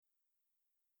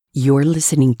You're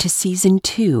listening to Season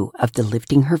 2 of the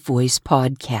Lifting Her Voice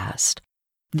podcast.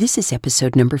 This is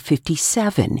episode number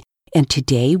 57, and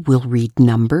today we'll read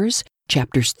Numbers,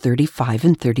 chapters 35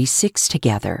 and 36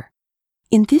 together.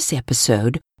 In this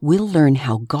episode, we'll learn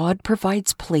how God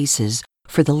provides places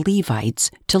for the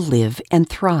Levites to live and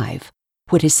thrive,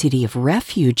 what a city of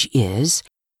refuge is,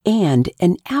 and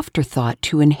an afterthought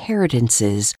to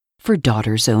inheritances for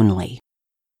daughters only.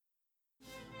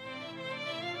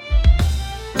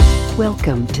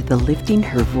 Welcome to the Lifting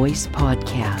Her Voice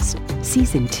podcast,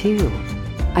 Season 2.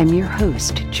 I'm your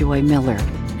host, Joy Miller,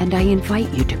 and I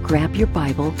invite you to grab your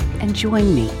Bible and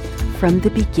join me from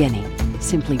the beginning,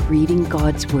 simply reading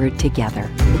God's Word together.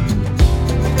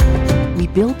 We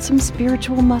built some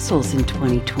spiritual muscles in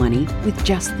 2020 with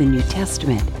just the New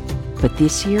Testament, but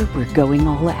this year we're going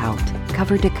all out,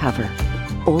 cover to cover,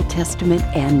 Old Testament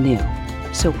and New.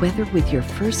 So whether with your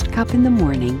first cup in the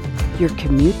morning, your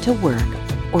commute to work,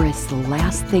 or as the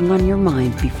last thing on your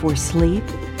mind before sleep,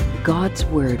 God's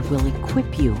Word will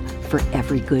equip you for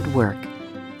every good work.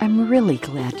 I'm really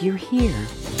glad you're here.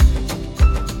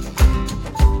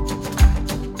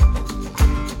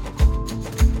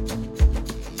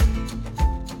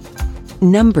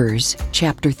 Numbers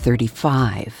chapter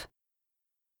 35.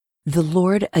 The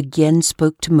Lord again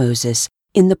spoke to Moses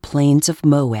in the plains of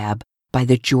Moab by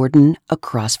the Jordan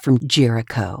across from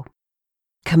Jericho.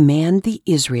 Command the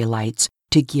Israelites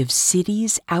to give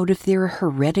cities out of their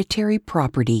hereditary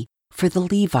property for the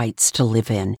Levites to live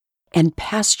in, and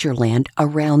pasture land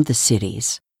around the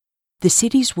cities. The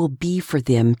cities will be for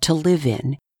them to live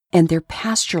in, and their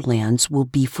pasture lands will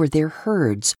be for their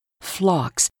herds,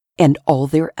 flocks, and all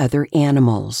their other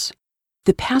animals.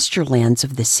 The pasture lands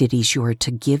of the cities you are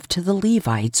to give to the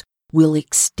Levites will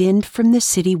extend from the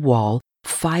city wall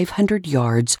 500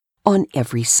 yards on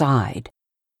every side.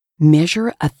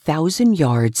 Measure 1,000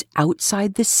 yards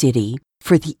outside the city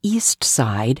for the east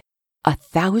side,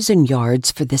 1,000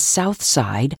 yards for the south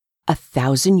side,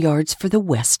 1,000 yards for the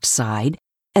west side,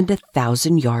 and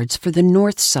 1,000 yards for the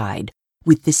north side,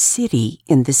 with the city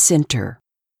in the center.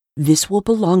 This will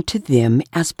belong to them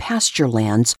as pasture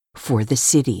lands for the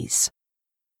cities.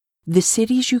 The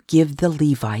cities you give the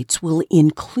Levites will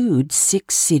include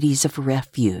 6 cities of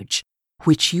refuge,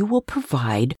 which you will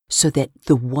provide so that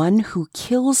the one who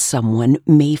kills someone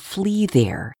may flee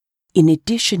there. In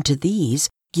addition to these,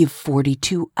 give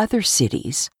 42 other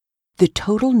cities. The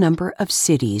total number of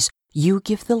cities you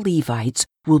give the Levites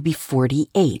will be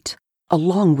 48,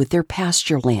 along with their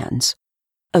pasture lands.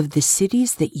 Of the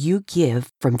cities that you give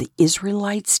from the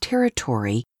Israelites'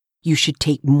 territory, you should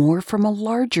take more from a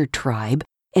larger tribe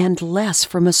and less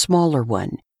from a smaller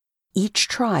one. Each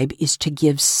tribe is to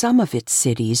give some of its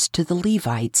cities to the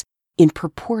Levites in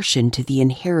proportion to the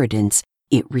inheritance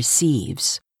it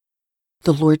receives.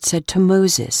 The Lord said to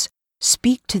Moses,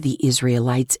 "Speak to the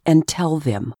Israelites and tell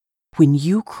them, when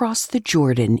you cross the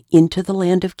Jordan into the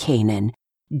land of Canaan,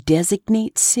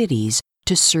 designate cities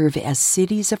to serve as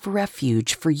cities of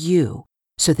refuge for you,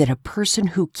 so that a person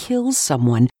who kills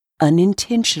someone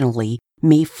unintentionally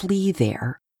may flee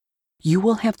there. You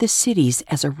will have the cities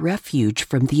as a refuge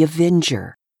from the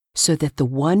avenger, so that the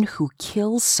one who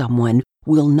kills someone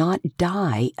will not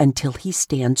die until he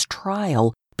stands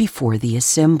trial before the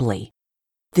assembly.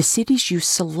 The cities you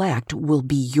select will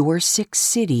be your 6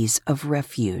 cities of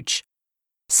refuge.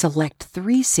 Select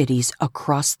 3 cities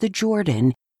across the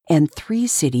Jordan and 3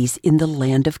 cities in the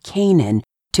land of Canaan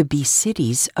to be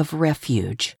cities of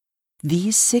refuge.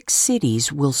 These 6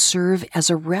 cities will serve as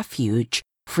a refuge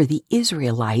for the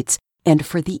Israelites and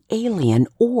for the alien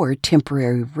or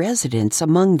temporary residents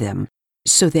among them,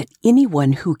 so that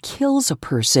anyone who kills a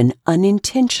person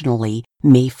unintentionally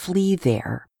may flee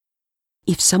there.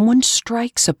 If someone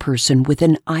strikes a person with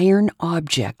an iron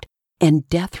object and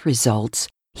death results,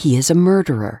 he is a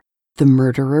murderer. The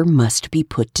murderer must be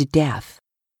put to death.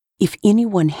 If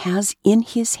anyone has in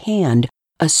his hand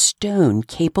a stone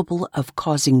capable of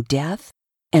causing death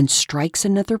and strikes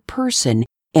another person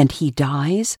and he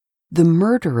dies, the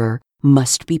murderer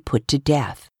must be put to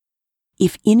death.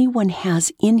 If anyone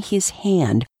has in his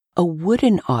hand a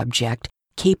wooden object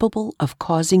capable of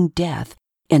causing death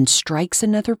and strikes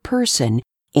another person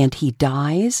and he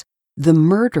dies, the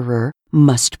murderer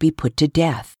must be put to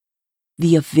death.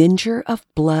 The avenger of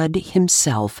blood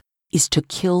himself is to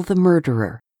kill the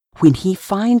murderer. When he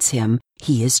finds him,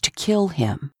 he is to kill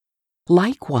him.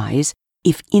 Likewise,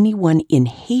 if anyone in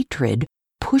hatred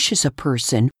pushes a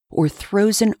person or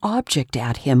throws an object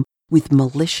at him with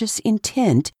malicious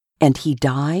intent and he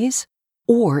dies,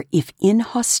 or if in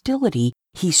hostility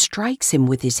he strikes him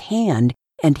with his hand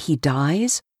and he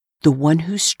dies, the one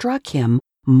who struck him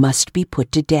must be put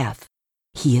to death.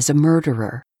 he is a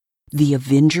murderer. The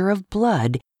avenger of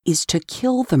blood is to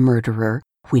kill the murderer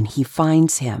when he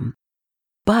finds him.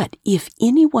 But if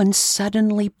anyone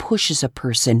suddenly pushes a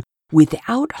person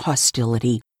without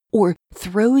hostility or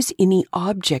throws any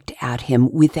object at him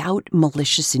without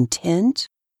malicious intent,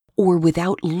 or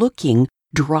without looking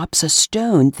drops a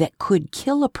stone that could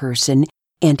kill a person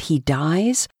and he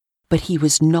dies, but he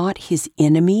was not his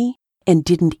enemy and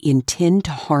didn't intend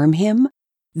to harm him,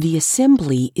 the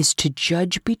assembly is to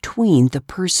judge between the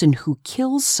person who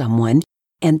kills someone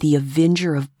and the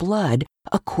avenger of blood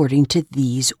according to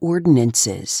these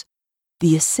ordinances.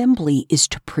 The assembly is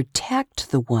to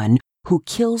protect the one who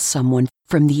kills someone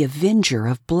from the avenger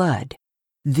of blood.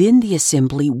 Then the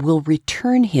assembly will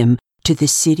return him to the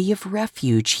city of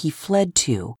refuge he fled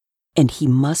to, and he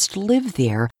must live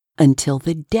there until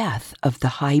the death of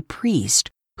the high priest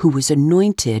who was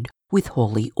anointed with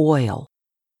holy oil.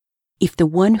 If the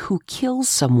one who kills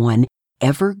someone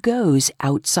ever goes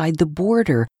outside the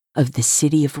border of the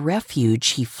city of refuge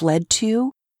he fled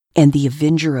to, and the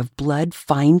avenger of blood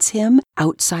finds him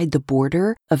outside the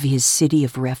border of his city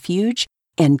of refuge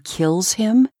and kills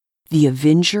him, the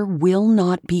avenger will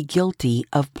not be guilty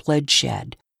of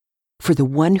bloodshed. For the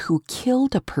one who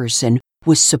killed a person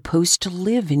was supposed to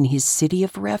live in his city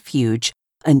of refuge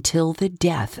until the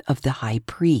death of the high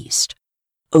priest.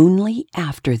 Only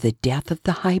after the death of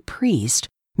the high priest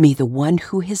may the one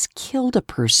who has killed a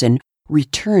person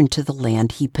return to the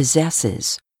land he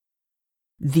possesses.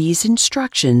 These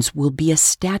instructions will be a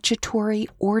statutory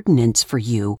ordinance for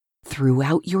you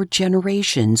throughout your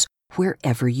generations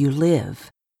wherever you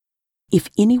live. If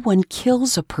anyone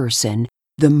kills a person,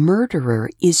 the murderer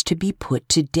is to be put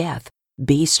to death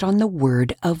based on the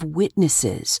word of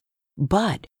witnesses,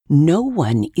 but no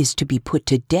one is to be put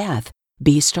to death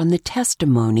based on the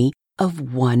testimony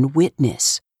of one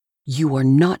witness. You are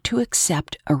not to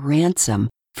accept a ransom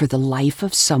for the life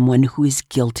of someone who is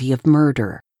guilty of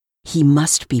murder. He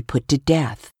must be put to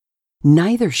death.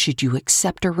 Neither should you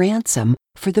accept a ransom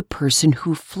for the person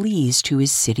who flees to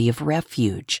his city of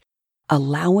refuge,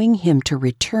 allowing him to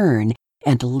return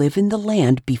and live in the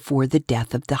land before the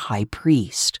death of the high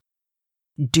priest.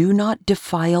 Do not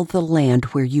defile the land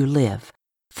where you live,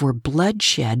 for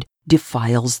bloodshed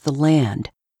defiles the land,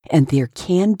 and there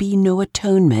can be no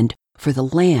atonement for the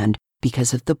land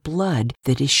because of the blood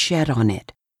that is shed on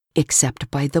it, except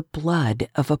by the blood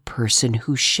of a person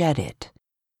who shed it.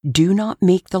 Do not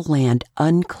make the land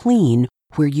unclean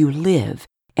where you live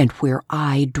and where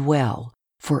I dwell,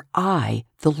 for I,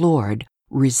 the Lord,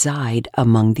 reside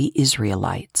among the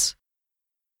Israelites.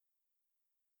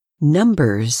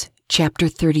 Numbers chapter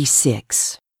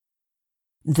 36.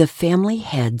 The family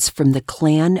heads from the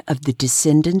clan of the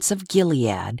descendants of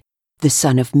Gilead, the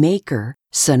son of Machir,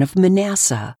 son of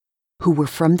Manasseh, who were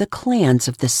from the clans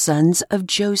of the sons of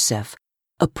Joseph,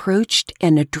 approached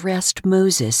and addressed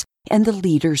Moses and the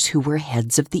leaders who were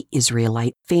heads of the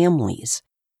Israelite families.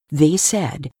 They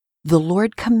said, "The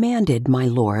Lord commanded my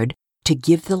Lord to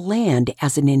give the land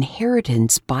as an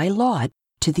inheritance by lot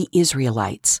to the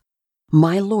Israelites.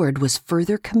 My Lord was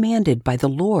further commanded by the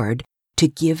Lord to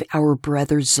give our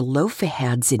brother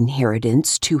Zelophehad's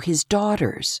inheritance to his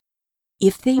daughters.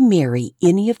 If they marry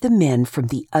any of the men from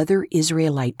the other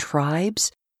Israelite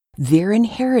tribes, their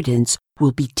inheritance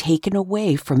will be taken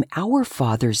away from our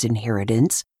father's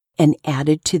inheritance and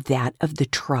added to that of the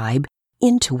tribe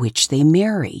into which they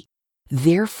marry.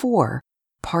 Therefore,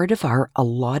 part of our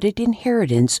allotted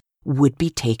inheritance would be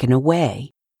taken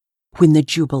away. When the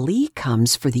Jubilee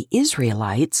comes for the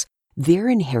Israelites, their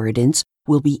inheritance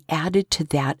will be added to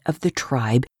that of the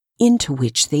tribe into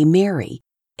which they marry,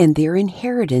 and their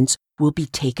inheritance will be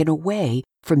taken away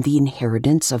from the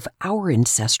inheritance of our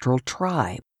ancestral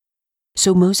tribe."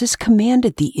 So Moses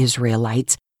commanded the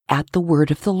Israelites at the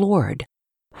word of the Lord.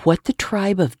 What the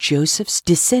tribe of Joseph's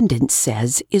descendants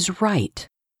says is right.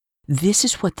 This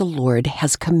is what the Lord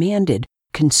has commanded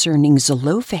concerning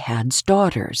Zelophehad's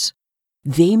daughters.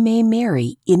 They may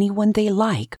marry anyone they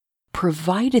like,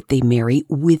 provided they marry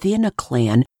within a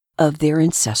clan of their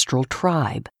ancestral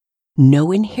tribe.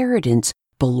 No inheritance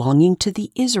belonging to the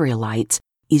Israelites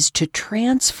is to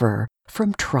transfer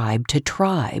from tribe to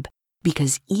tribe,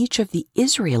 because each of the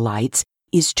Israelites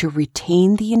is to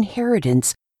retain the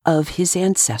inheritance of his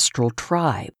ancestral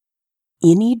tribe.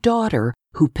 Any daughter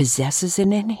who possesses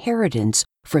an inheritance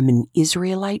from an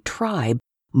Israelite tribe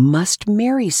must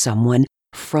marry someone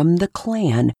from the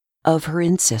clan of her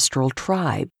ancestral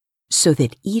tribe, so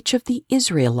that each of the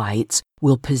Israelites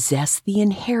will possess the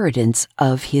inheritance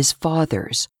of his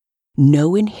fathers.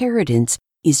 No inheritance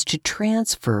is to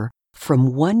transfer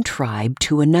from one tribe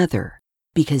to another,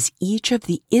 because each of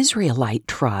the Israelite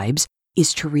tribes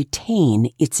is to retain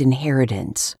its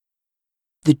inheritance.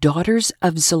 The daughters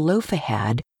of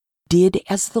Zelophehad did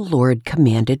as the Lord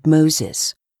commanded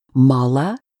Moses.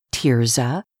 Mahlah,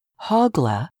 Tirzah,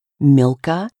 Hoglah,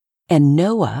 Milcah, and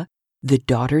Noah, the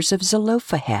daughters of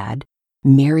Zelophehad,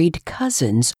 married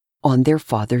cousins on their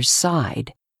father's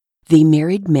side. They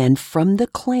married men from the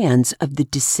clans of the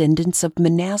descendants of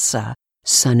Manasseh,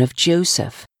 son of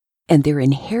Joseph, and their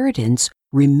inheritance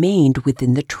remained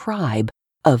within the tribe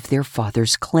of their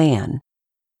father's clan.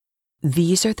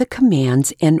 These are the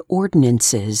commands and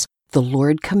ordinances the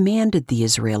Lord commanded the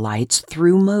Israelites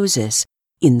through Moses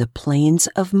in the plains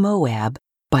of Moab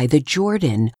by the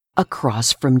Jordan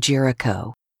across from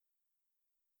Jericho.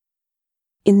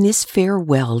 In this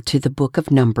farewell to the book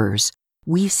of Numbers,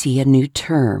 we see a new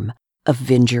term,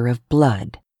 avenger of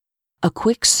blood. A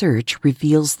quick search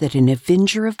reveals that an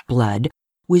avenger of blood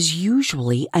was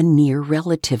usually a near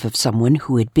relative of someone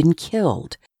who had been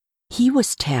killed. He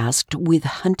was tasked with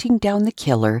hunting down the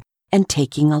killer and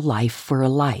taking a life for a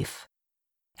life.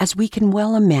 As we can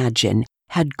well imagine,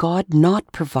 had God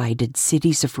not provided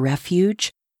cities of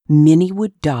refuge, many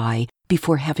would die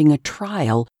before having a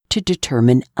trial to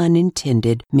determine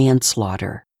unintended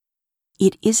manslaughter.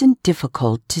 It isn't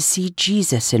difficult to see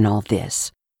Jesus in all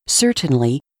this,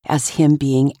 certainly as him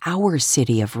being our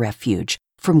city of refuge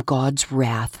from God's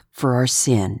wrath for our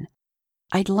sin.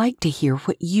 I'd like to hear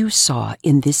what you saw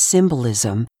in this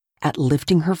symbolism at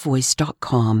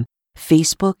liftinghervoice.com,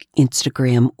 Facebook,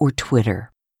 Instagram, or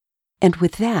Twitter. And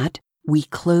with that, we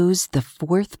close the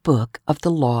 4th book of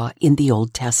the law in the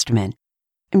Old Testament.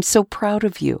 I'm so proud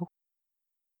of you.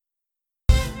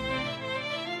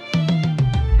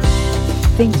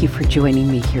 Thank you for joining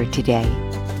me here today.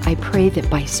 I pray that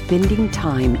by spending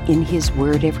time in His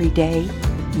Word every day,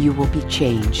 you will be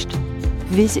changed.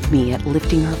 Visit me at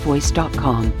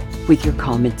liftinghervoice.com with your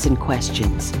comments and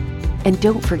questions. And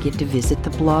don't forget to visit the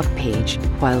blog page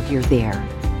while you're there.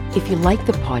 If you like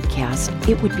the podcast,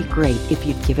 it would be great if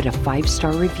you'd give it a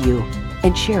 5-star review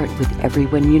and share it with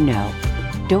everyone you know.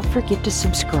 Don't forget to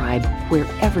subscribe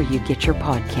wherever you get your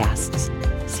podcasts.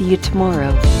 See you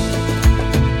tomorrow.